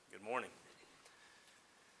Morning.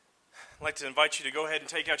 I'd like to invite you to go ahead and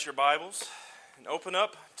take out your Bibles and open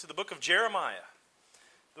up to the book of Jeremiah.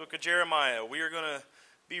 The book of Jeremiah. We are going to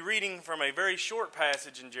be reading from a very short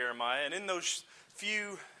passage in Jeremiah, and in those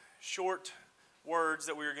few short words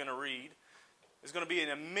that we are going to read is going to be an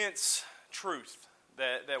immense truth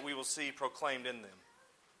that we will see proclaimed in them.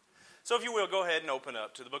 So if you will, go ahead and open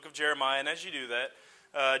up to the book of Jeremiah, and as you do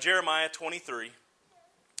that, Jeremiah 23,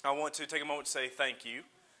 I want to take a moment to say thank you.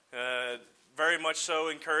 Very much so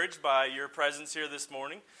encouraged by your presence here this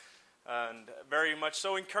morning, and very much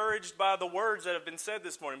so encouraged by the words that have been said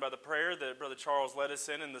this morning, by the prayer that Brother Charles led us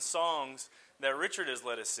in, and the songs that Richard has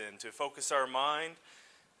led us in, to focus our mind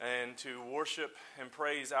and to worship and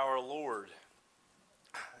praise our Lord.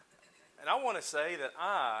 And I want to say that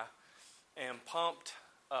I am pumped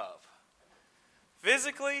up.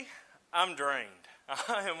 Physically, I'm drained.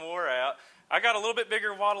 I am wore out. I got a little bit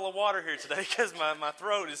bigger bottle of water here today because my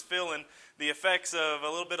throat is feeling the effects of a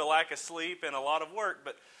little bit of lack of sleep and a lot of work.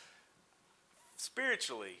 But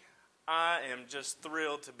spiritually, I am just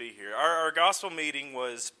thrilled to be here. Our gospel meeting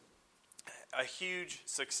was a huge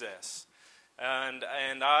success. And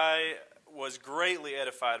I was greatly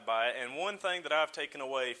edified by it. And one thing that I've taken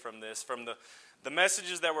away from this, from the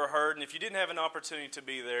messages that were heard, and if you didn't have an opportunity to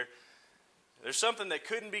be there, there's something that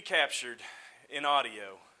couldn't be captured in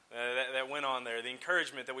audio. That went on there, the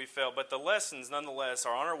encouragement that we felt. But the lessons, nonetheless,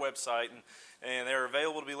 are on our website, and they're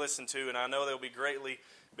available to be listened to, and I know they'll be greatly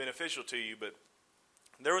beneficial to you. But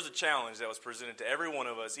there was a challenge that was presented to every one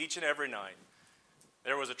of us each and every night.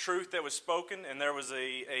 There was a truth that was spoken, and there was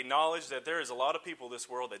a knowledge that there is a lot of people in this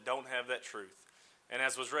world that don't have that truth. And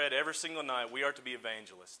as was read every single night, we are to be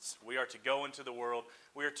evangelists. We are to go into the world.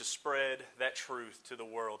 We are to spread that truth to the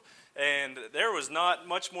world. And there was not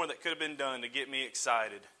much more that could have been done to get me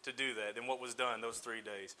excited to do that than what was done those 3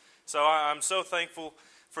 days. So I'm so thankful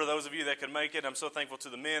for those of you that could make it. I'm so thankful to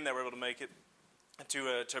the men that were able to make it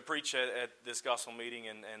to preach at this gospel meeting.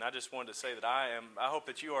 And I just wanted to say that I hope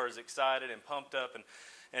that you are as excited and pumped up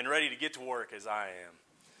and ready to get to work as I am.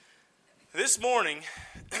 This morning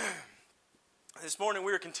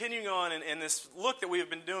we are continuing on in this look that we have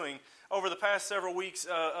been doing over the past several weeks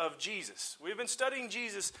of Jesus. We've been studying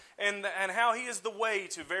Jesus and how He is the way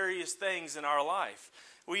to various things in our life.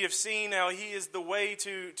 We have seen how He is the way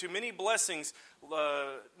to many blessings.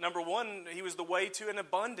 Number one, He was the way to an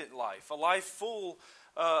abundant life, a life full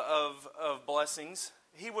of blessings.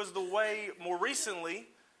 He was the way, more recently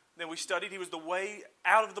than we studied, He was the way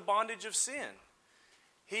out of the bondage of sin.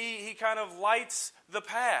 He kind of lights the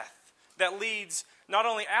path that leads not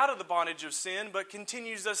only out of the bondage of sin, but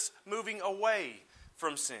continues us moving away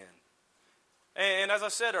from sin. And as I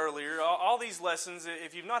said earlier, all these lessons,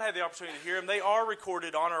 if you've not had the opportunity to hear them, they are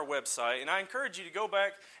recorded on our website. And I encourage you to go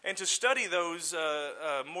back and to study those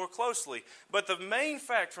more closely. But the main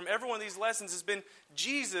fact from every one of these lessons has been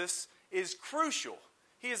Jesus is crucial.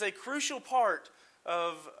 He is a crucial part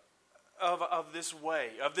of this way,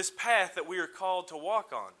 of this path that we are called to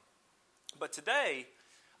walk on. But today,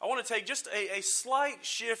 I want to take just a slight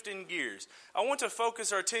shift in gears. I want to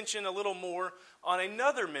focus our attention a little more on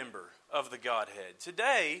another member of the Godhead.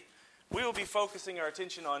 Today, we will be focusing our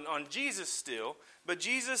attention on Jesus still, but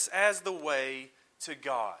Jesus as the way to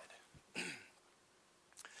God.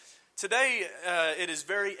 Today, it is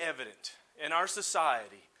very evident in our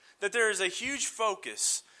society that there is a huge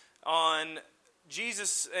focus on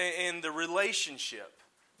Jesus and the relationship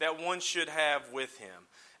that one should have with Him.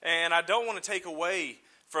 And I don't want to take away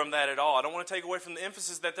from that at all. I don't want to take away from the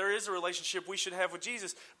emphasis that there is a relationship we should have with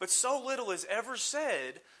Jesus, but so little is ever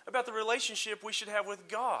said about the relationship we should have with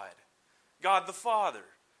God. God the Father,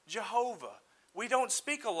 Jehovah. We don't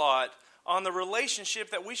speak a lot on the relationship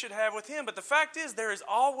that we should have with Him, but the fact is there has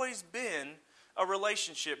always been a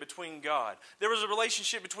relationship between God. There was a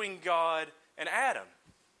relationship between God and Adam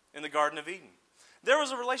in the Garden of Eden. There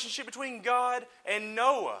was a relationship between God and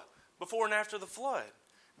Noah before and after the flood.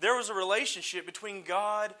 There was a relationship between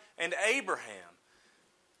God and Abraham.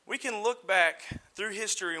 We can look back through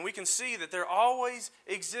history and we can see that there always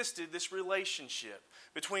existed this relationship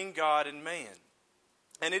between God and man.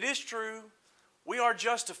 And it is true, we are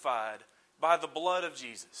justified by the blood of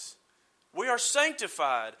Jesus. We are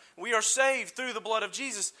sanctified, we are saved through the blood of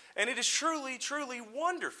Jesus, and it is truly, truly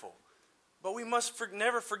wonderful. But we must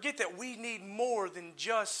never forget that we need more than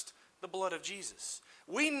just the blood of Jesus.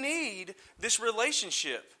 We need this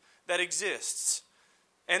relationship that exists,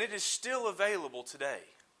 and it is still available today.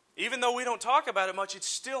 Even though we don't talk about it much, it's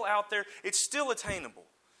still out there, it's still attainable.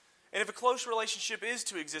 And if a close relationship is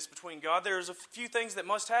to exist between God, there's a few things that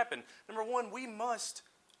must happen. Number one, we must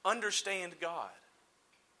understand God.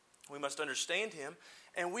 We must understand Him,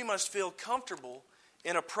 and we must feel comfortable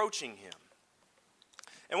in approaching Him.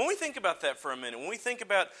 And when we think about that for a minute, when we think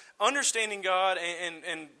about understanding God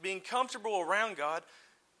and being comfortable around God,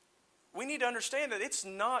 we need to understand that it's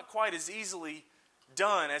not quite as easily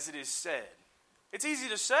done as it is said. It's easy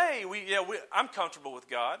to say, I'm comfortable with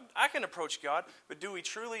God, I can approach God, but do we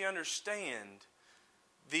truly understand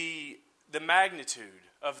the magnitude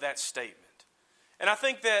of that statement? And I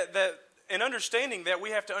think that in understanding that,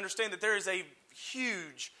 we have to understand that there is a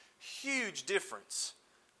huge, huge difference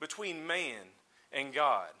between man and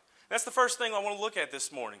God. That's the first thing I want to look at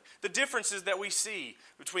this morning. The differences that we see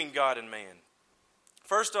between God and man.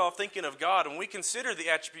 First off, thinking of God, when we consider the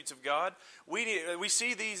attributes of God, we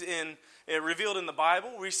see these revealed in the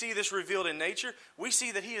Bible. We see this revealed in nature. We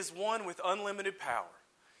see that He is one with unlimited power.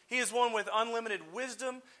 He is one with unlimited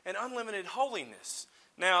wisdom and unlimited holiness.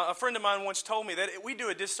 Now, a friend of mine once told me that we do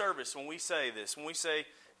a disservice when we say this, when we say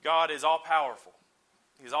God is all-powerful.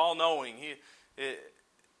 He's all-knowing.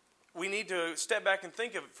 We need to step back and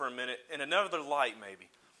think of it for a minute in another light, maybe.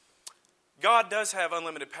 God does have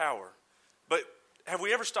unlimited power, but have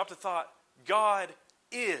we ever stopped and thought, God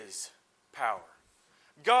is power.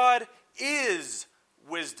 God is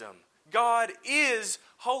wisdom. God is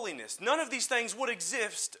holiness. None of these things would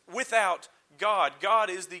exist without God. God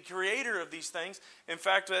is the creator of these things. In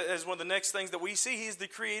fact, as one of the next things that we see, He is the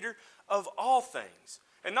creator of all things.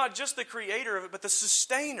 And not just the creator of it, but the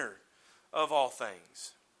sustainer of all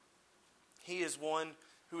things. He is one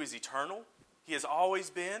who is eternal. He has always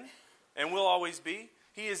been and will always be.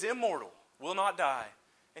 He is immortal, will not die,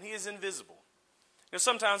 and He is invisible. Now,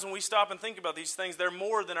 sometimes when we stop and think about these things, they're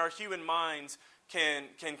more than our human minds can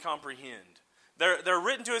comprehend. They're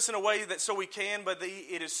written to us in a way that so we can, but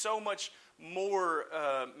it is so much more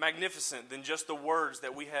magnificent than just the words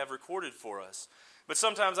that we have recorded for us. But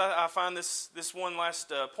sometimes I find this one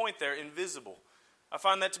last point there, invisible. I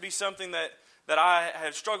find that to be something that I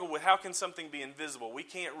have struggled with. How can something be invisible? We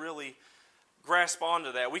can't really grasp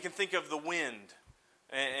onto that. We can think of the wind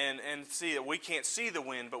and see that we can't see the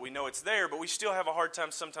wind, but we know it's there, but we still have a hard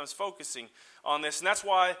time sometimes focusing on this. And that's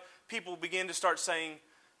why people begin to start saying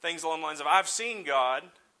things along the lines of, I've seen God,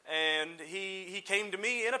 and He came to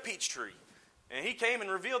me in a peach tree. And He came and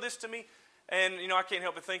revealed this to me. And, I can't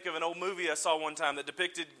help but think of an old movie I saw one time that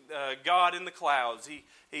depicted God in the clouds.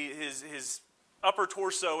 His upper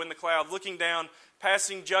torso in the cloud, looking down,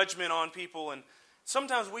 passing judgment on people. And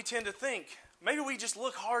sometimes we tend to think, maybe we just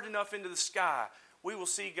look hard enough into the sky, we will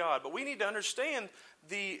see God. But we need to understand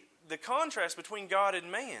the contrast between God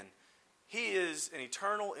and man. He is an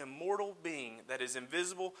eternal, immortal being that is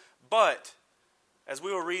invisible, but, as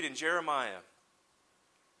we will read in Jeremiah,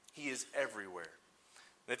 He is everywhere.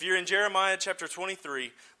 If you're in Jeremiah chapter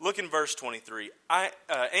 23, look in verse 23.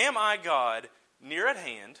 Am I God near at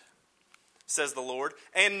hand, says the Lord,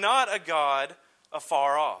 and not a God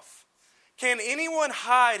afar off? Can anyone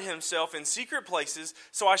hide himself in secret places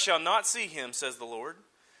so I shall not see him, says the Lord?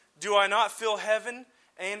 Do I not fill heaven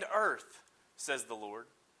and earth, says the Lord?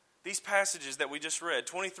 These passages that we just read,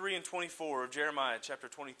 23 and 24 of Jeremiah chapter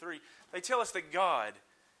 23, they tell us that God,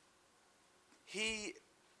 He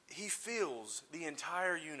fills the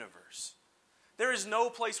entire universe. There is no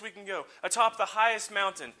place we can go. Atop the highest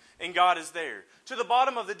mountain, and God is there. To the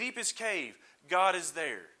bottom of the deepest cave, God is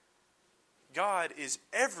there. God is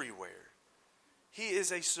everywhere. He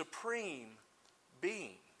is a supreme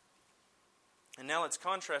being. And now let's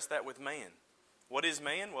contrast that with man. What is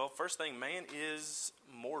man? Well, first thing, man is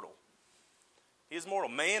mortal. He is mortal.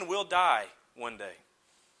 Man will die one day.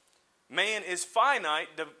 Man is finite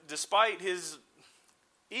despite his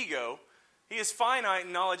ego. He is finite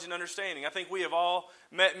in knowledge and understanding. I think we have all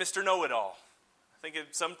met Mr. Know-It-All. I think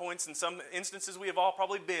at some points, in some instances, we have all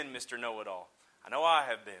probably been Mr. Know-It-All. I know I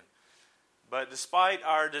have been. But despite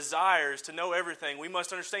our desires to know everything, we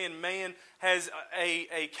must understand man has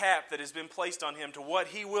a cap that has been placed on him to what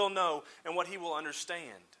he will know and what he will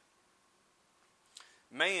understand.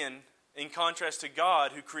 Man, in contrast to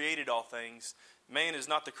God who created all things, man is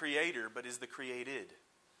not the creator but is the created.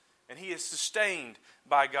 And he is sustained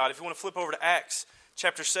by God. If you want to flip over to Acts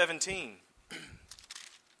chapter 17.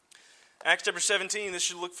 Acts chapter 17, this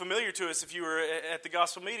should look familiar to us if you were at the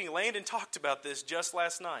gospel meeting. Landon talked about this just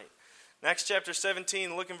last night. In Acts chapter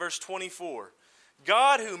 17, look in verse 24.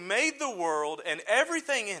 God who made the world and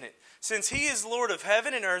everything in it, since He is Lord of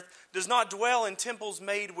heaven and earth, does not dwell in temples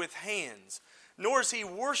made with hands, nor is He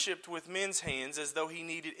worshipped with men's hands as though He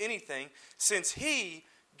needed anything, since He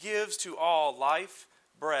gives to all life,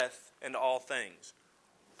 breath, and all things.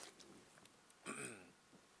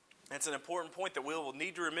 That's an important point that we will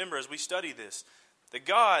need to remember as we study this. That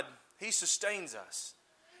God, He sustains us.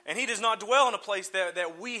 And he does not dwell in a place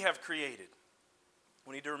that we have created.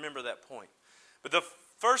 We need to remember that point. But the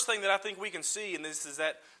first thing that I think we can see in this is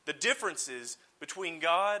that the differences between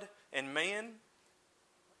God and man,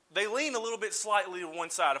 they lean a little bit slightly to one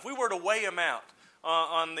side. If we were to weigh them out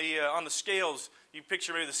on the scales, you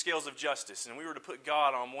picture maybe the scales of justice, and we were to put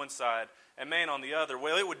God on one side and man on the other,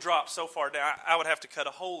 well, it would drop so far down, I would have to cut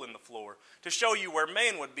a hole in the floor to show you where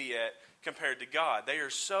man would be at compared to God. They are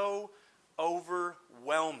so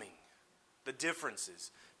overwhelming, the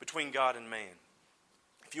differences between God and man.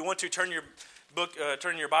 If you want to turn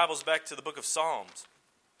your Bibles back to the book of Psalms.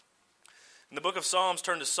 In the book of Psalms,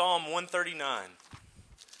 turn to Psalm 139.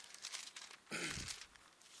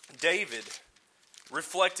 David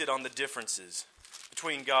reflected on the differences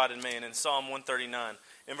between God and man in Psalm 139.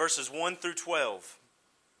 In verses 1 through 12,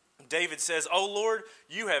 David says, "O Lord,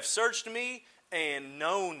 you have searched me and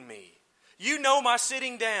known me. You know my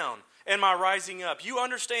sitting down and my rising up. You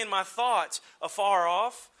understand my thoughts afar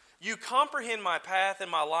off. You comprehend my path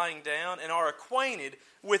and my lying down and are acquainted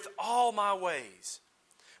with all my ways.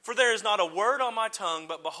 For there is not a word on my tongue,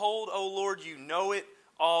 but behold, O Lord, you know it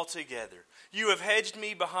altogether. You have hedged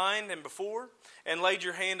me behind and before and laid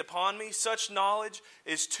your hand upon me. Such knowledge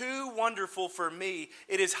is too wonderful for me.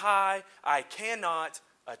 It is high. I cannot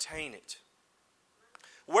attain it.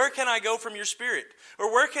 Where can I go from your spirit?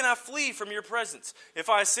 Or where can I flee from your presence? If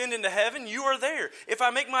I ascend into heaven, you are there. If I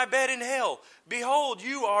make my bed in hell, behold,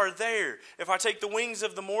 you are there. If I take the wings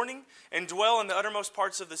of the morning and dwell in the uttermost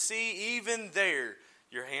parts of the sea, even there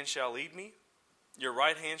your hand shall lead me, your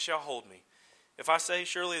right hand shall hold me. If I say,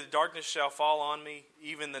 surely the darkness shall fall on me,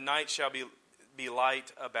 even the night shall be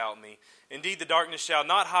light about me. Indeed, the darkness shall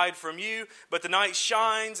not hide from you, but the night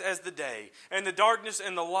shines as the day, and the darkness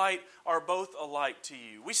and the light are both alike to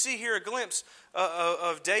you." We see here a glimpse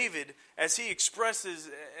of David as he expresses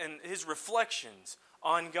and his reflections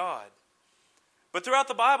on God. But throughout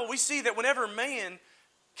the Bible, we see that whenever man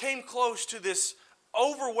came close to this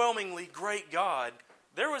overwhelmingly great God,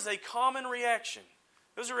 there was a common reaction.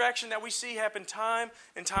 It was a reaction that we see happen time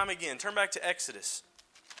and time again. Turn back to Exodus.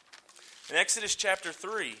 In Exodus chapter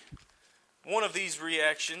 3, one of these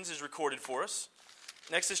reactions is recorded for us.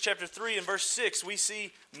 In Exodus chapter 3 and verse 6, we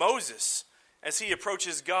see Moses as he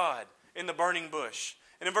approaches God in the burning bush.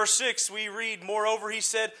 And in verse 6, we read, "Moreover, he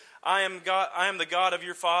said, I am the God of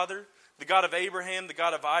your father, the God of Abraham, the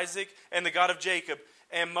God of Isaac, and the God of Jacob."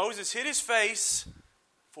 And Moses hid his face,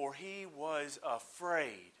 for he was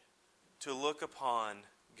afraid to look upon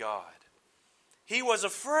God. He was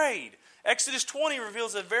afraid. Exodus 20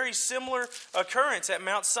 reveals a very similar occurrence at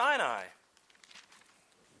Mount Sinai.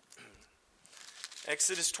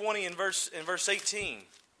 Exodus 20 in verse 18.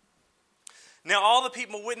 "Now all the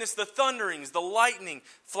people witnessed the thunderings, the lightning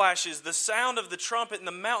flashes, the sound of the trumpet, and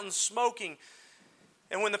the mountain smoking.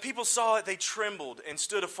 And when the people saw it, they trembled and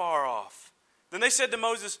stood afar off. Then they said to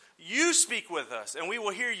Moses, 'You speak with us, and we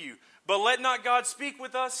will hear you. But let not God speak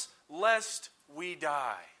with us, lest we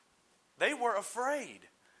die.'" They were afraid.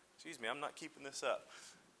 Excuse me, I'm not keeping this up.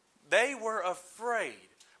 They were afraid.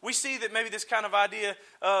 We see that maybe this kind of idea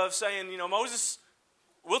of saying, Moses,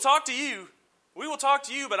 we'll talk to you. We will talk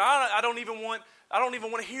to you, but I don't even want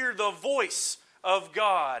to hear the voice of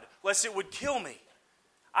God, lest it would kill me.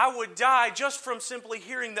 I would die just from simply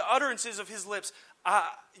hearing the utterances of his lips.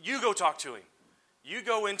 You go talk to him. You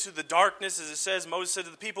go into the darkness, as it says. Moses said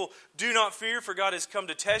to the people, "Do not fear, for God has come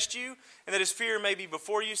to test you, and that his fear may be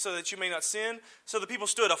before you, so that you may not sin." So the people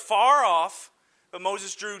stood afar off, but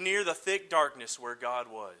Moses drew near the thick darkness where God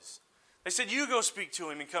was. They said, "You go speak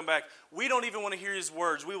to him and come back. We don't even want to hear his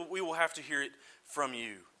words. We will have to hear it from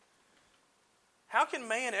you." How can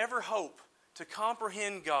man ever hope to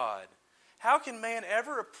comprehend God? How can man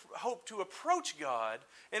ever hope to approach God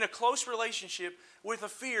in a close relationship with a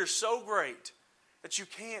fear so great that you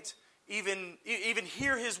can't even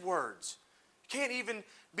hear his words? You can't even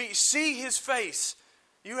see his face.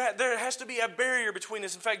 There has to be a barrier between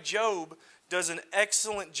us. In fact, Job does an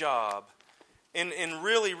excellent job in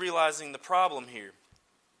really realizing the problem here.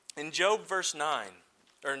 In Job chapter 9,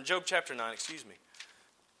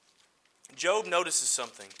 Job notices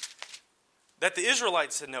something that the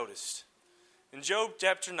Israelites had noticed. In Job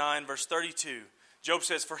chapter 9, verse 32, Job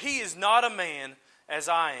says, "For he is not a man as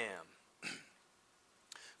I am.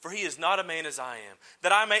 For he is not a man as I am,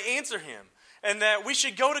 that I may answer him, and that we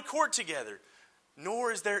should go to court together.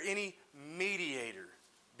 Nor is there any mediator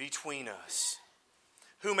between us,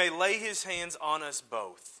 who may lay his hands on us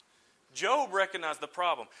both." Job recognized the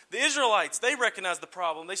problem. The Israelites, they recognized the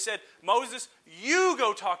problem. They said, "Moses, you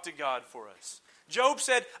go talk to God for us." Job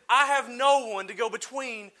said, "I have no one to go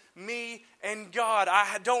between me and God.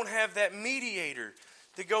 I don't have that mediator."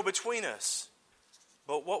 to go between us.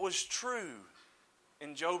 But what was true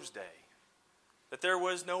in Job's day, that there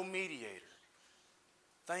was no mediator.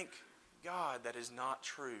 Thank God that is not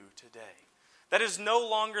true today. That is no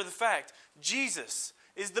longer the fact. Jesus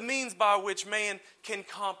is the means by which man can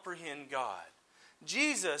comprehend God.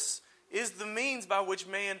 Jesus is the means by which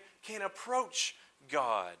man can approach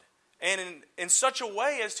God, and in such a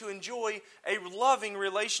way as to enjoy a loving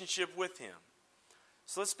relationship with Him.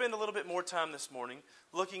 So let's spend a little bit more time this morning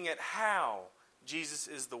looking at how Jesus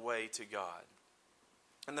is the way to God.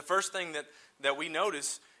 And the first thing that we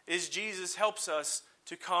notice is Jesus helps us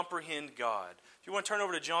to comprehend God. If you want to turn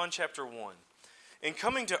over to John chapter 1. In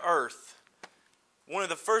coming to earth, one of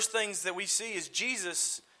the first things that we see is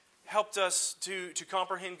Jesus helped us to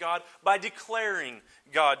comprehend God by declaring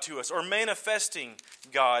God to us or manifesting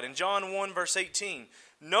God. In John 1 verse 18,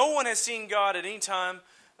 no one has seen God at any time.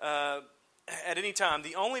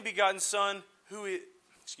 The only begotten Son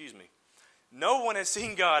no one has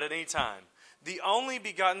seen God at any time. The only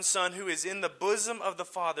begotten Son who is in the bosom of the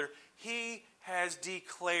Father, He has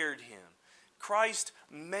declared Him. Christ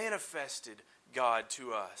manifested God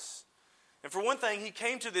to us. And for one thing, He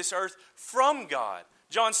came to this earth from God.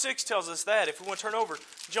 John 6 tells us that. If we want to turn over,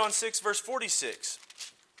 John 6 verse 46.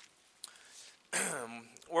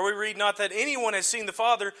 Where we read, not that anyone has seen the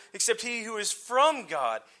Father except he who is from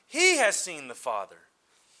God. He has seen the Father.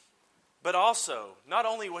 But also, not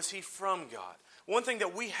only was He from God, one thing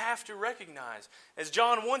that we have to recognize, as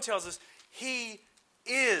John 1 tells us, He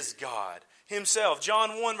is God Himself.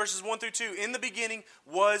 John 1 verses 1 through 2, in the beginning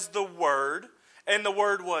was the Word, and the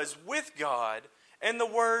Word was with God, and the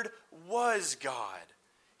Word was God.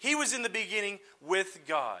 He was in the beginning with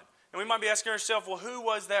God. And we might be asking ourselves, well, who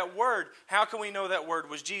was that Word? How can we know that Word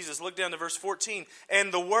was Jesus? Look down to verse 14.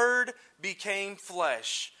 And the Word became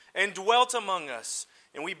flesh and dwelt among us.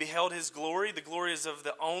 And we beheld His glory. The glory is of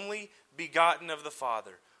the only begotten of the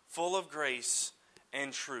Father, full of grace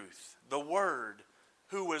and truth. The Word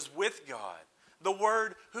who was with God. The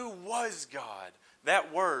Word who was God.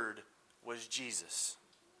 That Word was Jesus.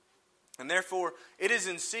 And therefore, it is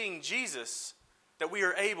in seeing Jesus that we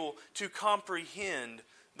are able to comprehend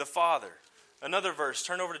the Father. Another verse,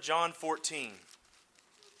 turn over to John 14.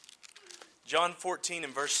 John 14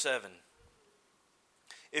 and verse 7.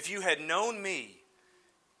 If you had known me,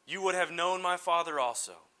 you would have known my Father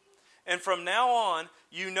also. And from now on,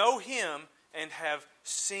 you know Him and have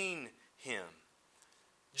seen Him.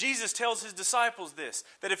 Jesus tells His disciples this,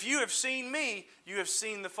 that if you have seen me, you have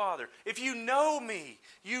seen the Father. If you know me,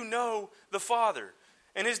 you know the Father.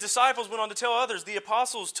 And His disciples went on to tell others. The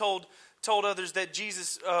apostles told others that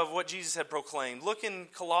what Jesus had proclaimed. Look in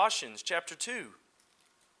Colossians chapter 2.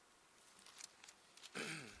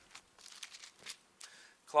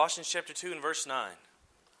 Colossians chapter 2 and verse 9.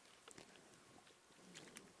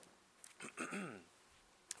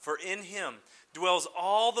 For in Him dwells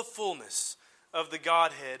all the fullness of the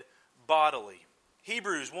Godhead bodily.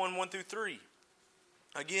 Hebrews 1 through 3.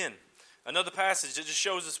 Again, another passage that just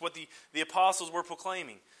shows us what the apostles were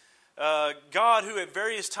proclaiming. God, who at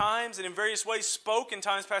various times and in various ways spoke in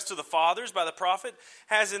times past to the fathers by the prophet,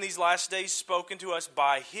 has in these last days spoken to us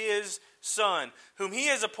by His Son, whom He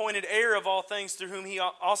has appointed heir of all things, through whom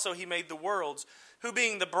He made the worlds, who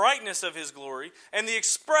being the brightness of His glory and the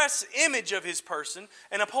express image of His person,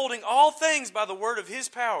 and upholding all things by the word of His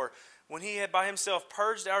power, when He had by Himself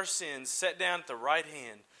purged our sins, sat down at the right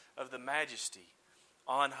hand of the Majesty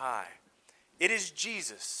on high. It is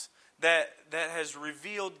Jesus that has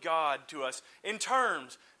revealed God to us in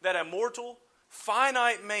terms that a mortal,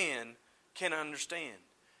 finite man can understand,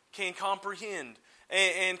 can comprehend,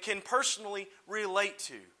 and can personally relate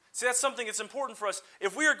to. See, that's something that's important for us.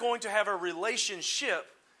 If we are going to have a relationship,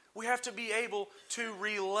 we have to be able to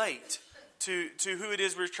relate to who it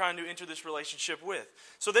is we're trying to enter this relationship with.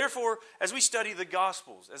 So therefore, as we study the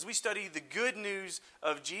Gospels, as we study the good news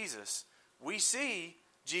of Jesus, we see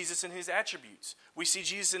Jesus in His attributes. We see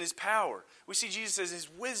Jesus in His power. We see Jesus as His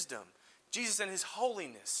wisdom, Jesus in His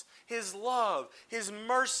holiness, His love, His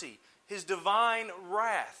mercy, His divine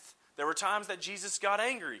wrath. There were times that Jesus got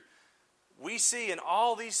angry. We see in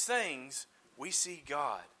all these things, we see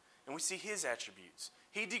God, and we see His attributes.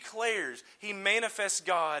 He declares, He manifests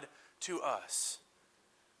God to us.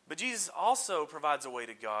 But Jesus also provides a way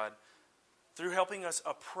to God through helping us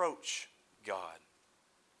approach God.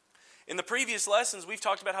 In the previous lessons, we've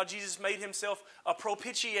talked about how Jesus made Himself a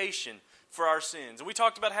propitiation for our sins. And we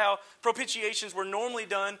talked about how propitiations were normally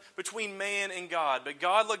done between man and God. But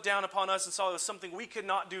God looked down upon us and saw it was something we could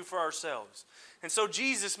not do for ourselves. And so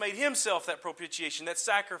Jesus made Himself that propitiation, that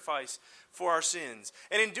sacrifice for our sins.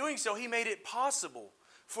 And in doing so, He made it possible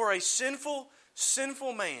for a sinful,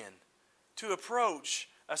 sinful man to approach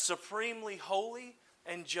a supremely holy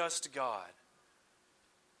and just God.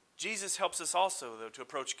 Jesus helps us also, though, to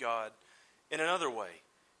approach God in another way.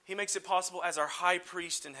 He makes it possible as our high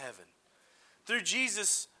priest in heaven. Through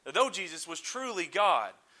Jesus, though Jesus was truly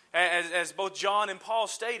God, as both John and Paul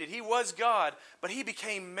stated, he was God, but he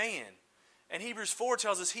became man. And Hebrews 4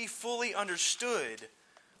 tells us he fully understood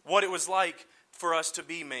what it was like for us to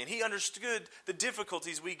be man. He understood the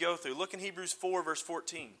difficulties we go through. Look in Hebrews 4, verse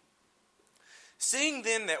 14. Seeing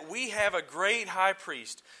then that we have a great high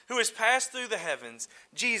priest who has passed through the heavens,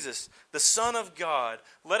 Jesus, the Son of God,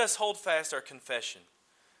 let us hold fast our confession.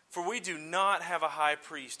 For we do not have a high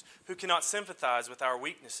priest who cannot sympathize with our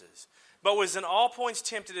weaknesses, but was in all points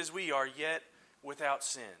tempted as we are, yet without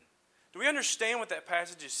sin. Do we understand what that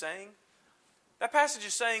passage is saying? That passage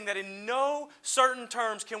is saying that in no certain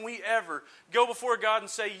terms can we ever go before God and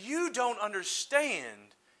say, you don't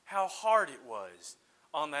understand how hard it was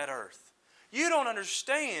on that earth. You don't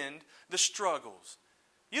understand the struggles.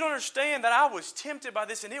 You don't understand that I was tempted by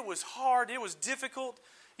this and it was hard, it was difficult.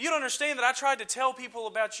 You don't understand that I tried to tell people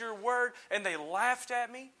about your word and they laughed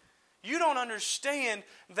at me. You don't understand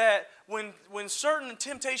that when certain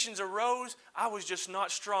temptations arose, I was just not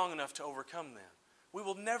strong enough to overcome them. We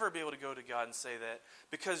will never be able to go to God and say that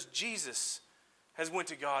because Jesus has went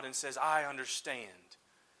to God and says, I understand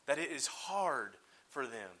that it is hard for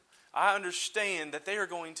them. I understand that they are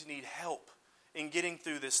going to need help in getting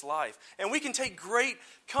through this life. And we can take great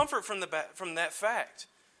comfort from that fact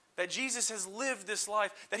that Jesus has lived this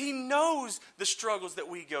life, that he knows the struggles that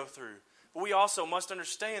we go through. But we also must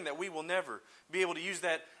understand that we will never be able to use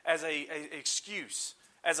that as an excuse,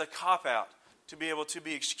 as a cop-out, to be able to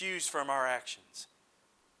be excused from our actions.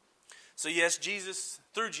 So yes,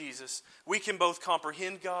 through Jesus, we can both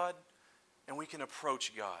comprehend God and we can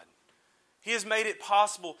approach God. He has made it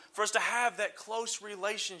possible for us to have that close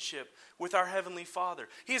relationship with our Heavenly Father.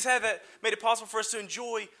 He has made it possible for us to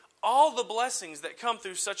enjoy all the blessings that come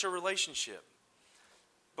through such a relationship.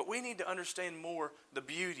 But we need to understand more the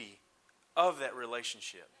beauty of that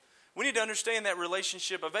relationship. We need to understand that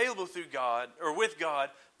relationship available through God, or with God,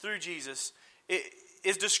 through Jesus, it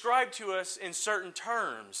is described to us in certain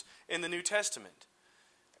terms in the New Testament.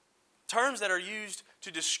 Terms that are used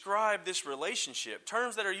to describe this relationship,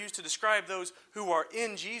 terms that are used to describe those who are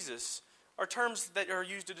in Jesus, are terms that are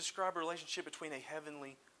used to describe a relationship between a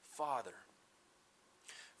heavenly Father.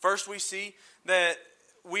 First, we see that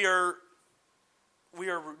we are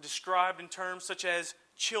described in terms such as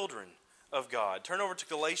children of God. Turn over to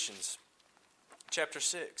Galatians chapter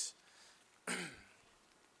 6.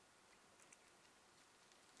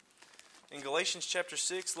 In Galatians chapter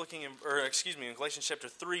 6, in Galatians chapter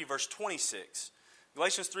 3, verse 26.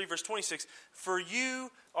 Galatians 3, verse 26. For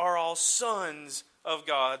you are all sons of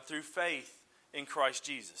God through faith in Christ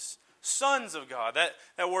Jesus. Sons of God.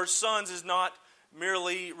 That word sons is not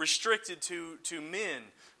merely restricted to men,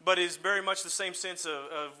 but is very much the same sense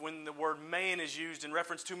of when the word man is used in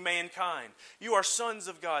reference to mankind. You are sons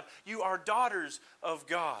of God. You are daughters of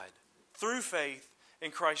God through faith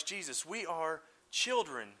in Christ Jesus. We are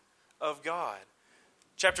children of God.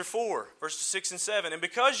 Chapter 4, verses 6 and 7. And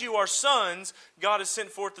because you are sons, God has sent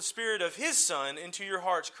forth the Spirit of His Son into your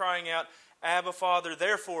hearts, crying out, Abba, Father.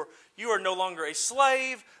 Therefore, you are no longer a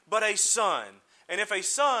slave, but a son. And if a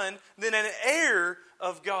son, then an heir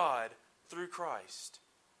of God through Christ.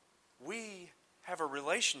 We have a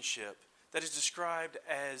relationship that is described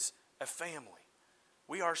as a family.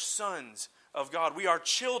 We are sons of God. We are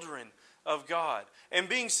children of God. And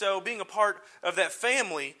being a part of that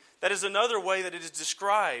family, that is another way that it is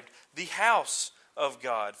described, the house of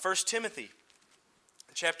God. 1 Timothy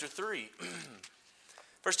chapter 3.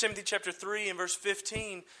 1 Timothy chapter 3 and verse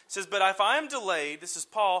 15 says, But if I am delayed, this is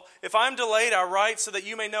Paul, if I am delayed, I write so that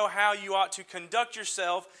you may know how you ought to conduct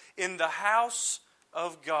yourself in the house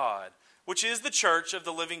of God, which is the church of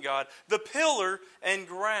the living God, the pillar and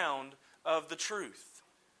ground of the truth.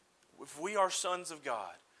 If we are sons of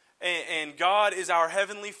God, and God is our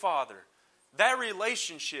heavenly Father, that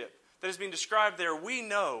relationship that is being described there, we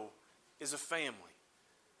know is a family.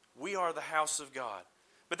 We are the house of God.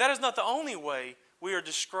 But that is not the only way we are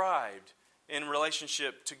described in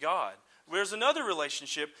relationship to God. There's another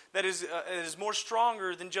relationship that is more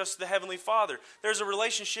stronger than just the Heavenly Father. There's a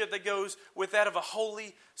relationship that goes with that of a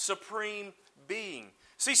holy, supreme being.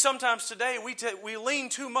 See, sometimes today we lean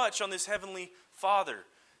too much on this Heavenly Father,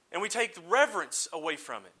 and we take the reverence away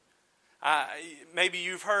from it. Maybe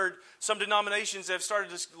you've heard some denominations have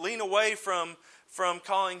started to lean away from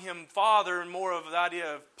calling Him Father and more of the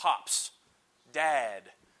idea of Pops, Dad.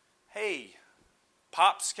 Hey,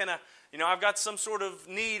 Pops, can I've got some sort of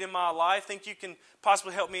need in my life. Think you can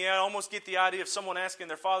possibly help me out? I almost get the idea of someone asking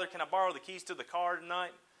their father, can I borrow the keys to the car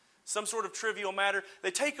tonight? Some sort of trivial matter.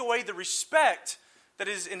 They take away the respect that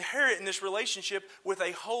is inherent in this relationship with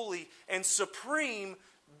a holy and supreme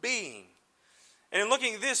being. And in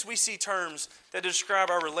looking at this, we see terms that describe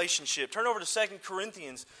our relationship. Turn over to 2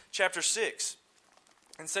 Corinthians chapter 6.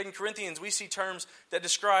 In 2 Corinthians, we see terms that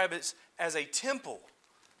describe it as a temple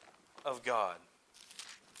of God.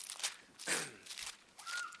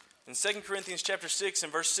 In 2 Corinthians chapter 6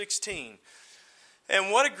 and verse 16,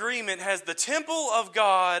 and what agreement has the temple of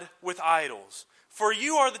God with idols? For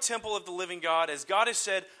you are the temple of the living God, as God has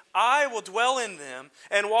said, I will dwell in them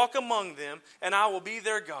and walk among them, and I will be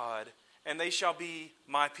their God, and they shall be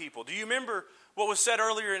my people. Do you remember what was said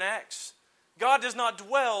earlier in Acts? God does not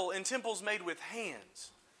dwell in temples made with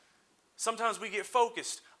hands. Sometimes we get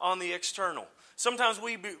focused on the external. Sometimes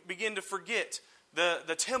we begin to forget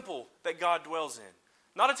the temple that God dwells in.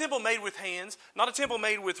 Not a temple made with hands, not a temple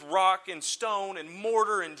made with rock and stone and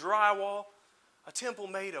mortar and drywall. A temple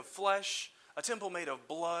made of flesh, a temple made of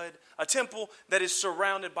blood, a temple that is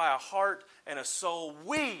surrounded by a heart and a soul.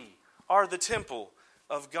 We are the temple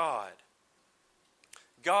of God.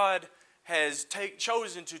 God has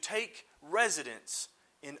chosen to take residence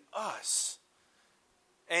in us.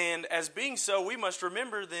 And as being so, we must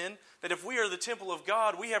remember then that if we are the temple of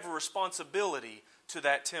God, we have a responsibility to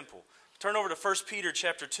that temple. Turn over to 1 Peter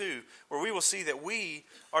chapter 2, where we will see that we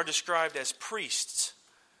are described as priests.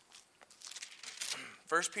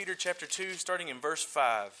 1 Peter chapter 2, starting in verse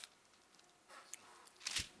 5.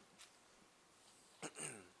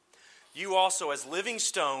 You also, as living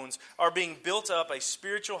stones, are being built up a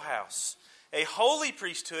spiritual house, a holy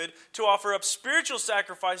priesthood, to offer up spiritual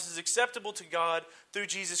sacrifices acceptable to God through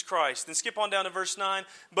Jesus Christ. Then skip on down to verse 9.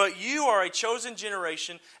 But you are a chosen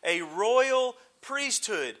generation, a royal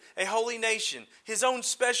priesthood, a holy nation, His own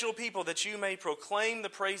special people, that you may proclaim the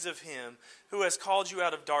praise of Him who has called you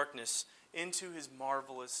out of darkness into His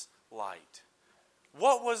marvelous light.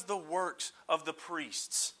 What was the works of the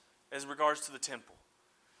priests as regards to the temple?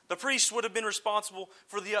 The priests would have been responsible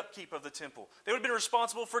for the upkeep of the temple. They would have been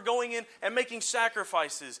responsible for going in and making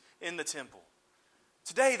sacrifices in the temple.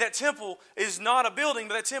 Today, that temple is not a building,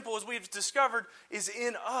 but that temple, as we've discovered, is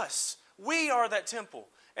in us. We are that temple.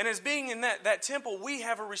 And as being in that temple, we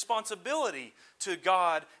have a responsibility to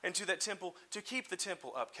God and to that temple to keep the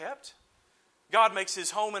temple upkept. God makes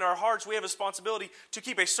His home in our hearts. We have a responsibility to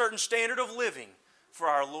keep a certain standard of living for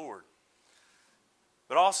our Lord.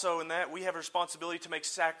 But also in that, we have a responsibility to make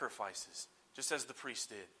sacrifices, just as the priest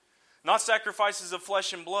did. Not sacrifices of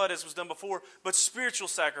flesh and blood as was done before, but spiritual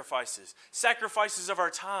sacrifices. Sacrifices of our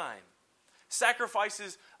time.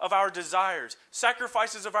 Sacrifices of our desires.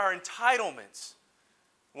 Sacrifices of our entitlements.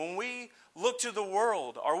 When we look to the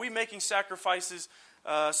world, are we making sacrifices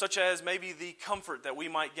such as maybe the comfort that we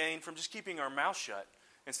might gain from just keeping our mouth shut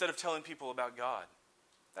instead of telling people about God?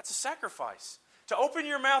 That's a sacrifice. To open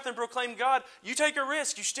your mouth and proclaim God, you take a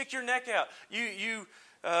risk. You stick your neck out. You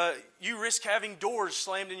risk having doors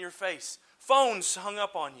slammed in your face, phones hung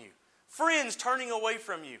up on you, friends turning away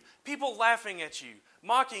from you, people laughing at you,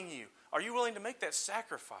 mocking you. Are you willing to make that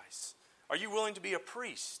sacrifice? Are you willing to be a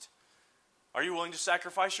priest? Are you willing to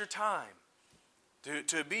sacrifice your time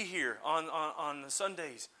to be here on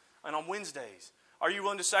Sundays and on Wednesdays? Are you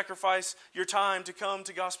willing to sacrifice your time to come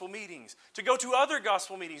to gospel meetings, to go to other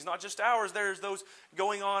gospel meetings, not just ours? There's those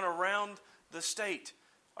going on around the state.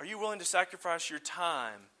 Are you willing to sacrifice your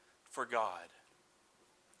time for God?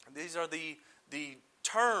 These are the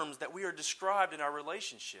terms that we are described in our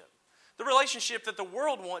relationship. The relationship that the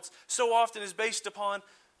world wants so often is based upon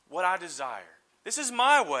what I desire. This is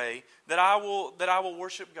my way that I will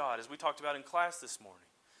worship God, as we talked about in class this morning.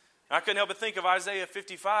 And I couldn't help but think of Isaiah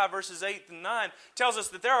 55, verses 8 and 9. It tells us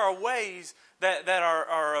that there are ways that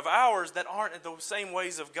are of ours that aren't the same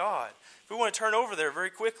ways of God. If we want to turn over there very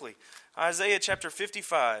quickly, Isaiah chapter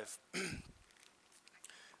 55.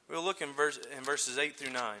 We'll look in verses 8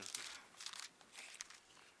 through 9.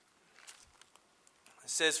 It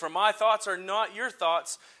says, For my thoughts are not your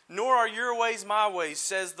thoughts, nor are your ways my ways,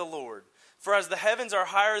 says the Lord. For as the heavens are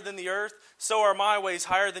higher than the earth, so are my ways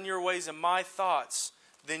higher than your ways, and my thoughts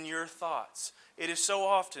than your thoughts. It is so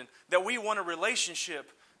often that we want a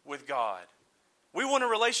relationship with God. We want a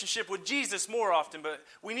relationship with Jesus more often, but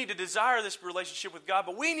we need to desire this relationship with God,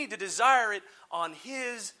 but we need to desire it on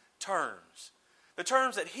His terms. The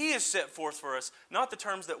terms that He has set forth for us, not the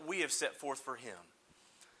terms that we have set forth for Him.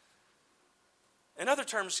 And other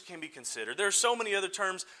terms can be considered. There are so many other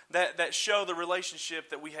terms that show the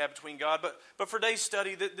relationship that we have between God. But for today's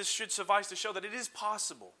study, this should suffice to show that it is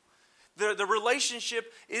possible. The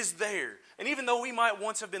relationship is there. And even though we might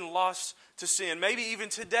once have been lost to sin, maybe even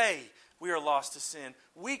today we are lost to sin,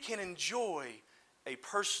 we can enjoy a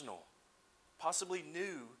personal, possibly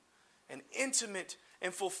new, and intimate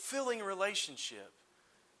and fulfilling relationship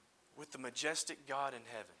with the majestic God in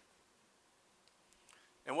heaven.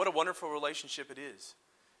 And what a wonderful relationship it is.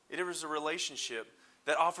 It is a relationship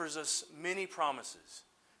that offers us many promises.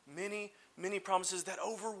 Many, many promises that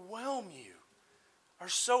overwhelm you. Are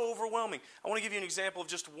so overwhelming. I want to give you an example of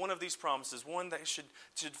just one of these promises. One that should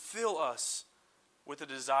fill us with a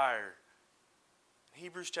desire.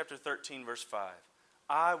 Hebrews chapter 13 verse 5.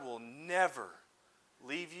 I will never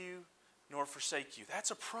leave you nor forsake you. That's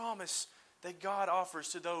a promise that God offers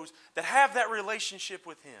to those that have that relationship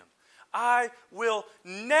with Him. I will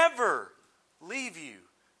never leave you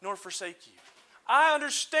nor forsake you. I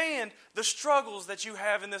understand the struggles that you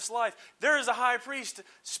have in this life. There is a high priest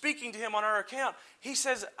speaking to him on our account. He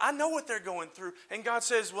says, I know what they're going through. And God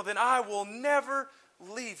says, well, then I will never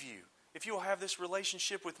leave you. If you will have this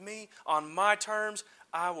relationship with me on my terms,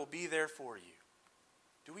 I will be there for you.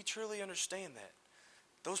 Do we truly understand that?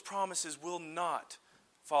 Those promises will not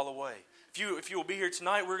fall away. If you will be here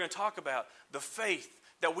tonight, we're going to talk about the faith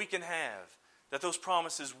that we can have, that those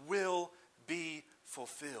promises will be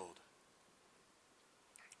fulfilled.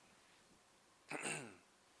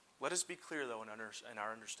 Let us be clear, though, in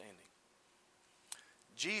our understanding.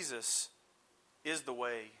 Jesus is the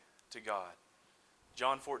way to God.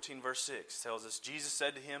 John 14, verse 6 tells us, Jesus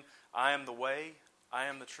said to him, I am the way, I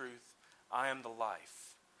am the truth, I am the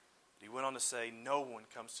life. But he went on to say, no one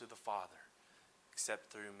comes to the Father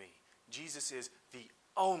except through me. Jesus is the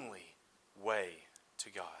only way to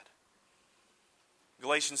God.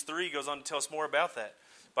 Galatians 3 goes on to tell us more about that.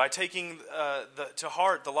 By taking to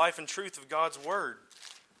heart the life and truth of God's Word,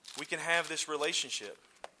 we can have this relationship.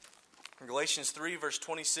 In Galatians 3, verse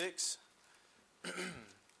 26,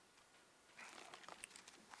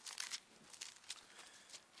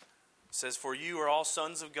 says, for you are all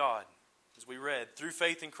sons of God, as we read, through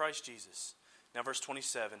faith in Christ Jesus. Now verse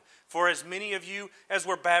 27, for as many of you as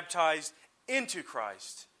were baptized into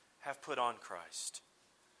Christ have put on Christ.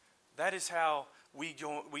 That is how we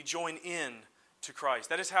join in to Christ.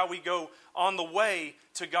 That is how we go on the way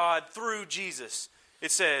to God through Jesus.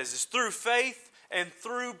 It says, it's through faith and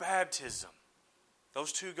through baptism.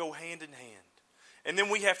 Those two go hand in hand. And then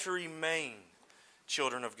we have to remain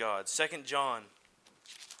children of God. 2 John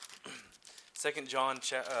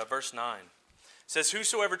verse 9 says,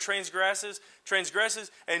 whosoever transgresses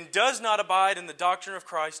and does not abide in the doctrine of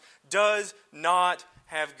Christ does not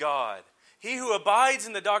have God. He who abides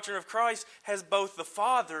in the doctrine of Christ has both the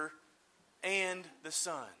Father and the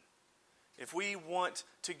Son. If we want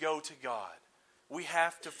to go to God, we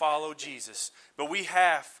have to follow Jesus, but we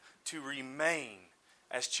have to remain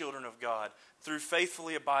as children of God through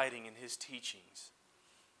faithfully abiding in His teachings.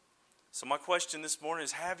 So my question this morning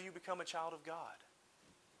is, have you become a child of God?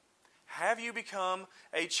 Have you become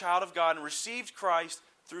a child of God and received Christ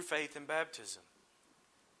through faith and baptism?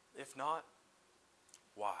 If not,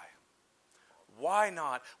 why? Why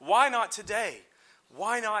not? Why not today?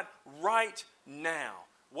 Why not right now?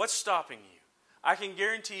 What's stopping you? I can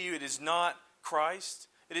guarantee you it is not Christ.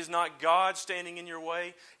 It is not God standing in your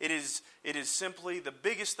way. It is simply the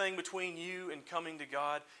biggest thing between you and coming to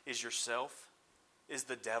God is yourself, is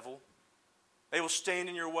the devil. They will stand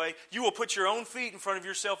in your way. You will put your own feet in front of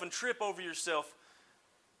yourself and trip over yourself.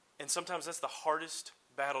 And sometimes that's the hardest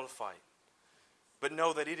battle to fight. But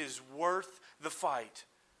know that it is worth the fight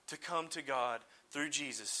to come to God through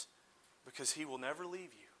Jesus, because He will never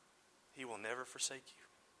leave you. He will never forsake you.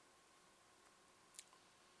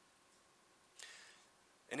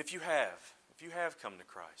 And if you have come to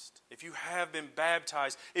Christ, if you have been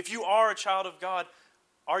baptized, if you are a child of God,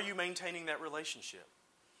 are you maintaining that relationship?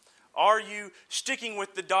 Are you sticking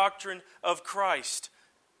with the doctrine of Christ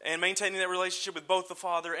and maintaining that relationship with both the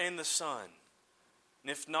Father and the Son?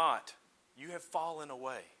 And if not, you have fallen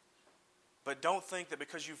away. But don't think that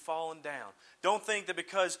because you've fallen down, don't think that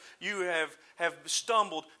because you have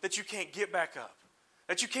stumbled that you can't get back up,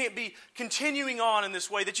 that you can't be continuing on in this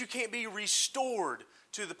way, that you can't be restored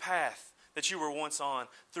to the path that you were once on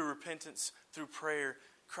through repentance, through prayer.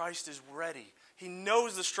 Christ is ready. He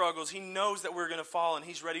knows the struggles. He knows that we're going to fall, and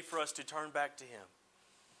He's ready for us to turn back to Him.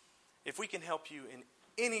 If we can help you in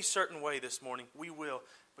any certain way this morning, we will,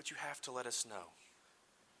 but you have to let us know.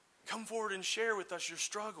 Come forward and share with us your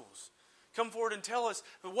struggles. Come forward and tell us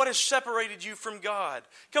what has separated you from God.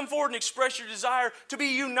 Come forward and express your desire to be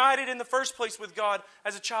united in the first place with God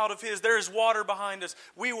as a child of His. There is water behind us.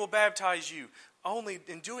 We will baptize you. Only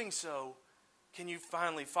in doing so can you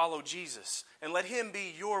finally follow Jesus and let Him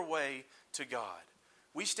be your way to God?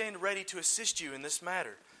 We stand ready to assist you in this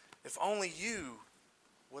matter. If only you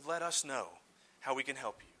would let us know how we can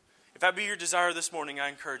help you. If that be your desire this morning, I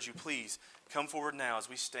encourage you, please come forward now as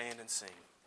we stand and sing.